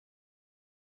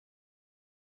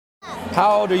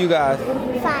How old are you guys?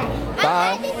 5.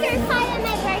 Five? I'm going to turn 5 on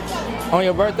my birthday. On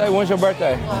your birthday? When's your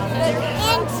birthday? In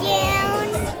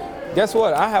June. Guess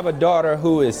what? I have a daughter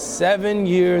who is 7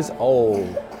 years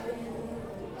old.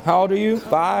 How old are you?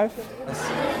 5?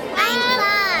 I'm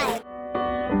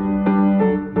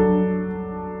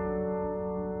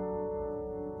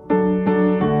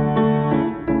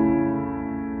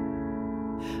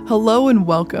 5. Hello and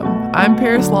welcome. I'm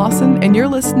Paris Lawson, and you're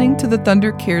listening to the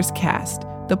Thunder Cares Cast,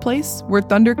 the place where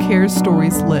Thunder Cares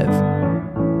stories live.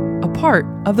 A part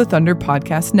of the Thunder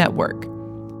Podcast Network.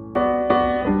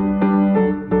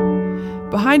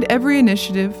 Behind every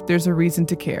initiative, there's a reason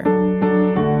to care.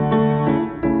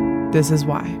 This is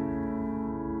why.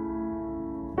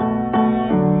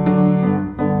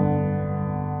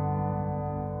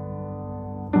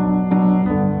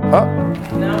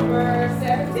 Number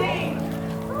 17.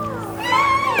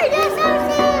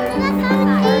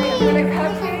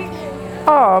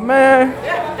 Oh, man.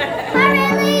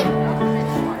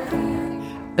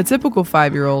 A typical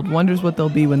 5-year-old wonders what they'll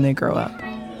be when they grow up.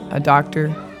 A doctor,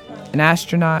 an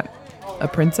astronaut, a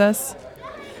princess.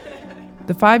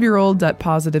 The 5-year-olds at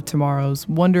Positive Tomorrows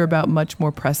wonder about much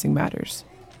more pressing matters,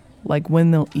 like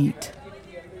when they'll eat,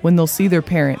 when they'll see their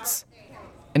parents,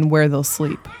 and where they'll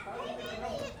sleep.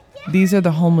 These are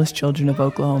the homeless children of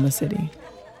Oklahoma City.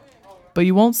 But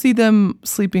you won't see them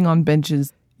sleeping on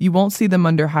benches. You won't see them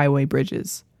under highway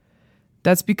bridges.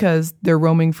 That's because they're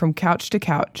roaming from couch to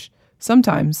couch,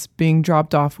 sometimes being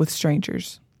dropped off with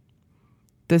strangers.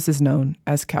 This is known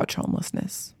as couch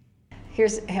homelessness.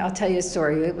 I'll tell you a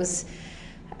story. It was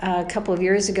a couple of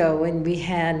years ago when we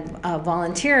had a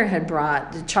volunteer had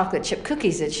brought the chocolate chip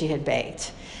cookies that she had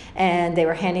baked, and they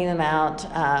were handing them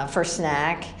out for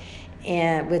snack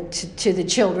and to the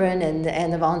children,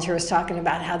 and the volunteer was talking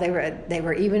about how they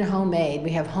were even homemade. We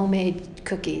have homemade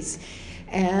cookies,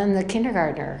 and the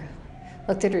kindergartner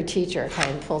looked at her teacher,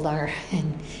 kind of pulled on her,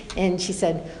 and she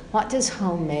said, "What does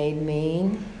homemade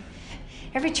mean?"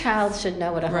 Every child should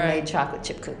know what a homemade chocolate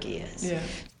chip cookie is. Yeah.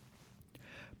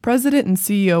 President and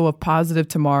CEO of Positive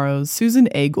Tomorrows, Susan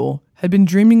Agel, had been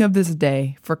dreaming of this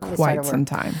day for quite some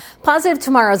time. Positive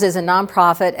Tomorrows is a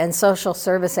nonprofit and social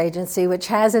service agency which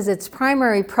has as its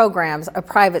primary programs a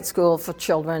private school for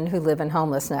children who live in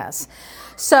homelessness.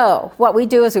 So what we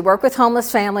do is we work with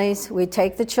homeless families, we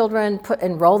take the children,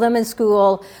 enroll them in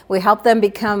school, we help them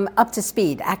become up to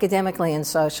speed academically and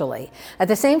socially. At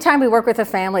the same time, we work with the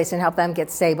families and help them get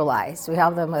stabilized. We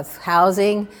help them with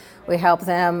housing, we help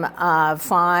them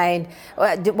find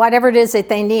whatever it is that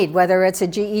they need, whether it's a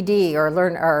GED or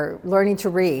learning to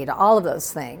read, all of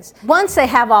those things. Once they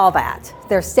have all that,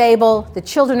 they're stable, the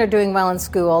children are doing well in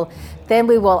school, then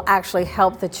we will actually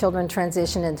help the children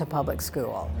transition into public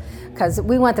school. Because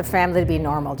we want the family to be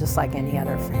normal, just like any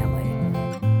other family.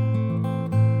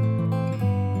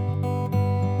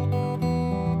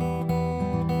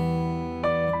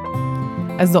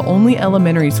 As the only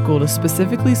elementary school to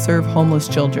specifically serve homeless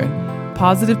children,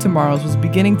 Positive Tomorrows was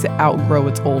beginning to outgrow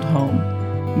its old home.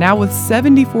 Now with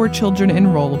 74 children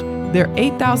enrolled, their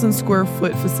 8,000 square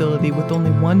foot facility with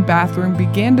only one bathroom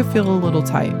began to feel a little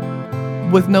tight.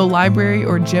 With no library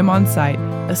or gym on site,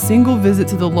 a single visit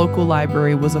to the local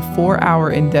library was a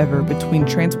 4-hour endeavor between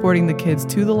transporting the kids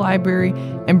to the library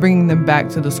and bringing them back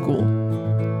to the school.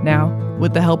 Now,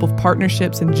 with the help of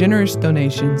partnerships and generous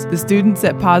donations, the students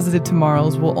at Positive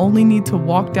Tomorrows will only need to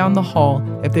walk down the hall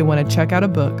if they want to check out a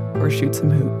book or shoot some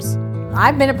hoops.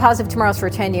 I've been at Positive Tomorrows for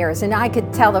 10 years, and I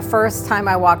could tell the first time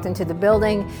I walked into the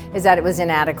building is that it was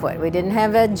inadequate. We didn't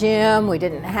have a gym, we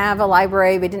didn't have a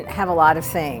library, we didn't have a lot of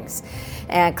things.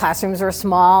 And classrooms were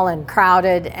small and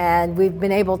crowded, and we've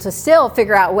been able to still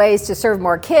figure out ways to serve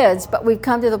more kids, but we've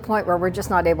come to the point where we're just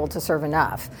not able to serve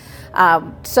enough.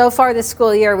 So far this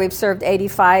school year, we've served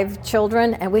 85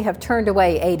 children, and we have turned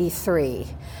away 83.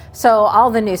 So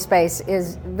all the new space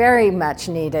is very much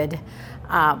needed.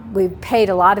 We've paid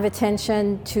a lot of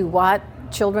attention to what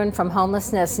children from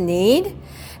homelessness need,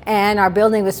 and our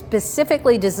building was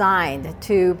specifically designed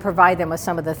to provide them with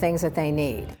some of the things that they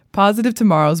need. Positive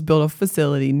Tomorrows built a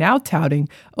facility now touting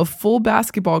a full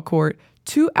basketball court,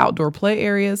 2 outdoor play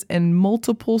areas, and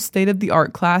multiple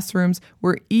state-of-the-art classrooms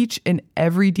where each and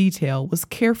every detail was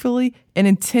carefully and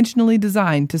intentionally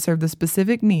designed to serve the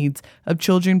specific needs of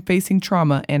children facing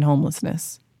trauma and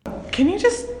homelessness. Can you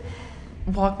just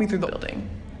walk me through the building?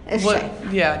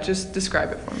 Just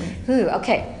describe it for me.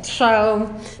 Okay,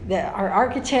 so our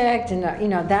architect and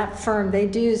that firm, they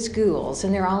do schools,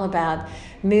 and they're all about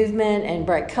movement and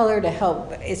bright color to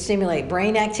help stimulate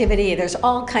brain activity. There's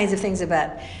all kinds of things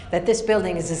about that this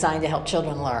building is designed to help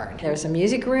children learn. There's a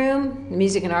music room,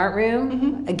 music and art room.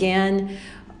 Mm-hmm. Again,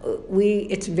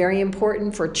 It's very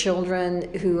important for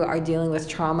children who are dealing with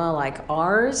trauma like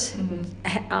ours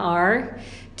are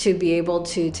to be able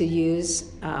to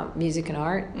use music and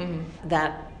art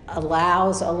that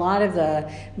allows a lot of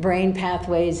the brain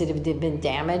pathways that have been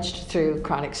damaged through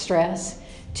chronic stress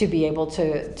to be able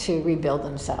to rebuild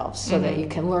themselves, so that you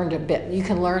can learn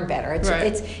better.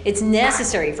 It's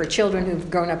necessary for children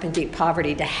who've grown up in deep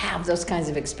poverty to have those kinds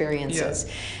of experiences,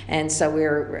 and so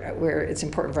it's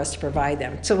important for us to provide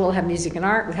them. So we'll have music and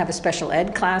art. We have a special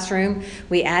ed classroom.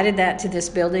 We added that to this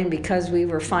building because we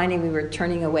were finding we were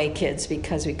turning away kids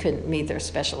because we couldn't meet their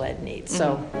special ed needs.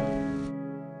 So.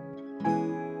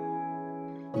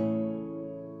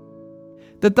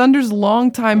 The Thunder's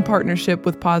longtime partnership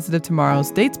with Positive Tomorrows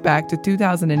dates back to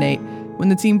 2008 when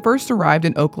the team first arrived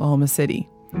in Oklahoma City.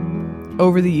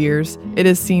 Over the years, it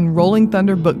has seen Rolling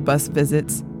Thunder book bus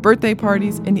visits, birthday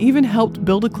parties, and even helped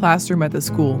build a classroom at the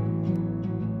school.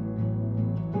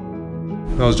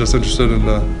 I was just interested in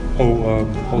the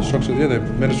whole structure. Yeah, they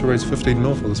managed to raise $15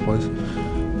 million for this place.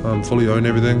 Fully own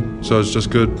everything, so it's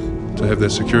just good to have that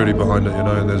security behind it,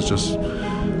 and it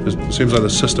seems like the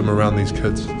system around these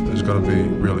kids is going to be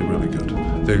really, really good.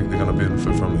 They're going to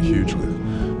benefit from it hugely.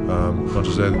 Not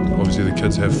just that, obviously the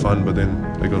kids have fun, but then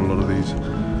they got a lot of these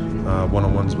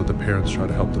one-on-ones with the parents try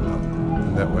to help them out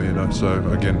in that way, So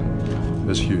again,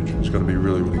 it's huge. It's going to be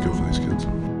really, really good for these kids.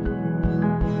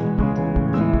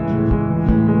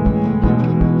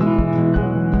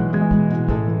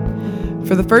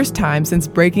 For the first time since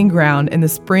breaking ground in the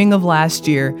spring of last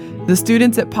year, the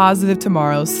students at Positive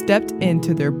Tomorrows stepped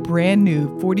into their brand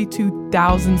new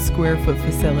 42,000 square foot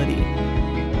facility.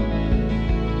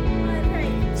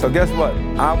 So guess what?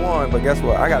 I won, but guess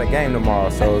what? I got a game tomorrow.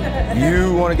 So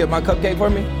you want to get my cupcake for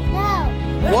me? No.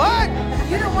 What?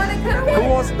 You don't want a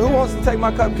cupcake? Who wants to take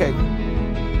my cupcake?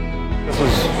 This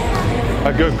is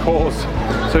a good cause,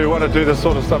 so you want to do this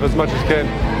sort of stuff as much as you can.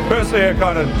 Personally, it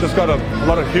kind of just got a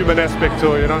lot of human aspect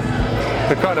to it,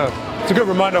 It's a good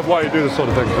reminder of why you do this sort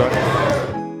of things, right?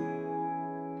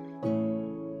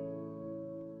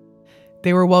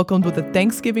 They were welcomed with a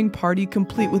Thanksgiving party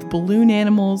complete with balloon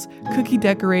animals, cookie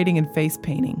decorating, and face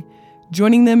painting.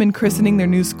 Joining them in christening their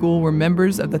new school were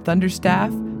members of the Thunder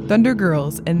staff, Thunder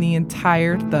girls, and the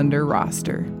entire Thunder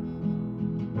roster.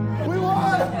 We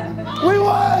won! We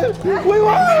won! We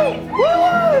won! We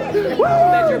won! We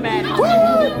won! We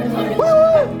won! We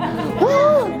won! We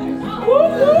won!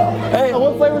 Hey,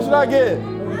 what flavor should I get?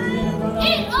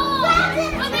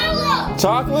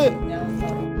 Chocolate?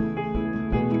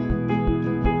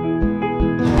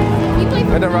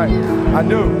 Ain't that right? I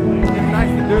do. It's nice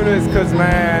to do this because,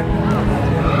 man,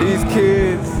 these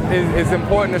kids, it's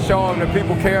important to show them that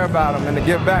people care about them and to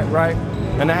give back, right?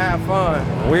 And to have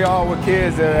fun. We all were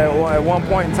kids at one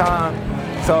point in time,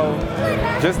 so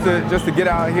just to get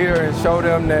out here and show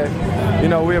them that,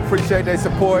 we appreciate their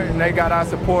support and they got our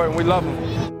support and we love them.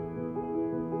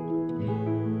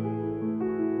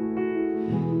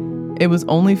 It was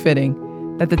only fitting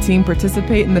that the team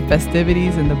participate in the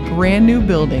festivities in the brand new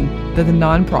building that the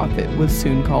nonprofit would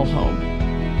soon call home.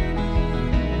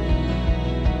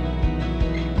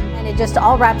 It just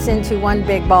all wraps into one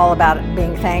big ball about it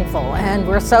being thankful, and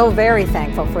we're so very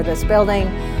thankful for this building.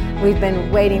 We've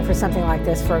been waiting for something like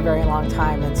this for a very long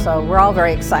time, and so we're all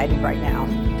very excited right now.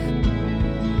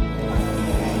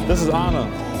 This is Anna.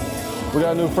 We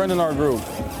got a new friend in our group.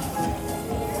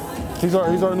 He's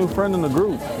our new friend in the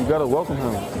group. You gotta welcome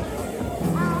him.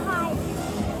 Hi.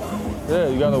 Yeah,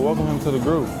 you gotta welcome him to the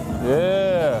group.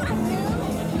 Yeah.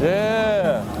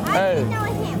 I Hey. don't know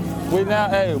him.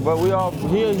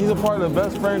 He's a part of the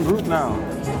best friend group now.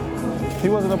 He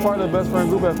wasn't a part of the best friend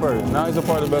group at first. Now he's a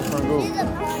part of the best friend group. He's a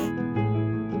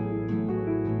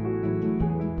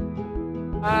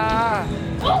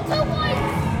Oh, 2 points!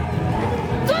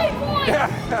 3 points! Yeah.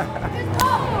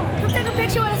 Can we take a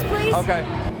picture with us, please? Okay.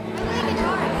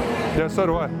 Yeah, so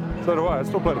do I. I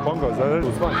still play the bongos, though. It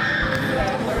was fun.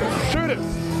 Shoot it!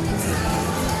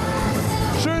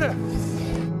 Shoot it!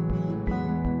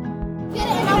 Get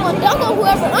it, and I'm gonna dunk on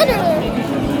whoever under there.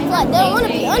 It's like they don't want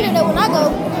to be under there when I go.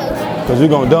 Because you're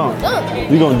gonna dunk.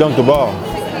 You're gonna dunk the ball.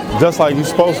 Just like you're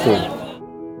supposed to.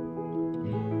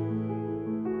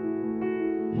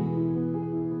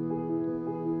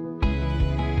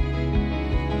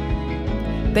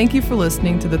 Thank you for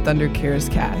listening to the Thunder Cares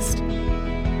cast.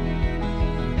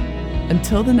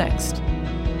 Until the next,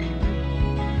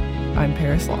 I'm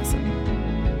Paris Lawson.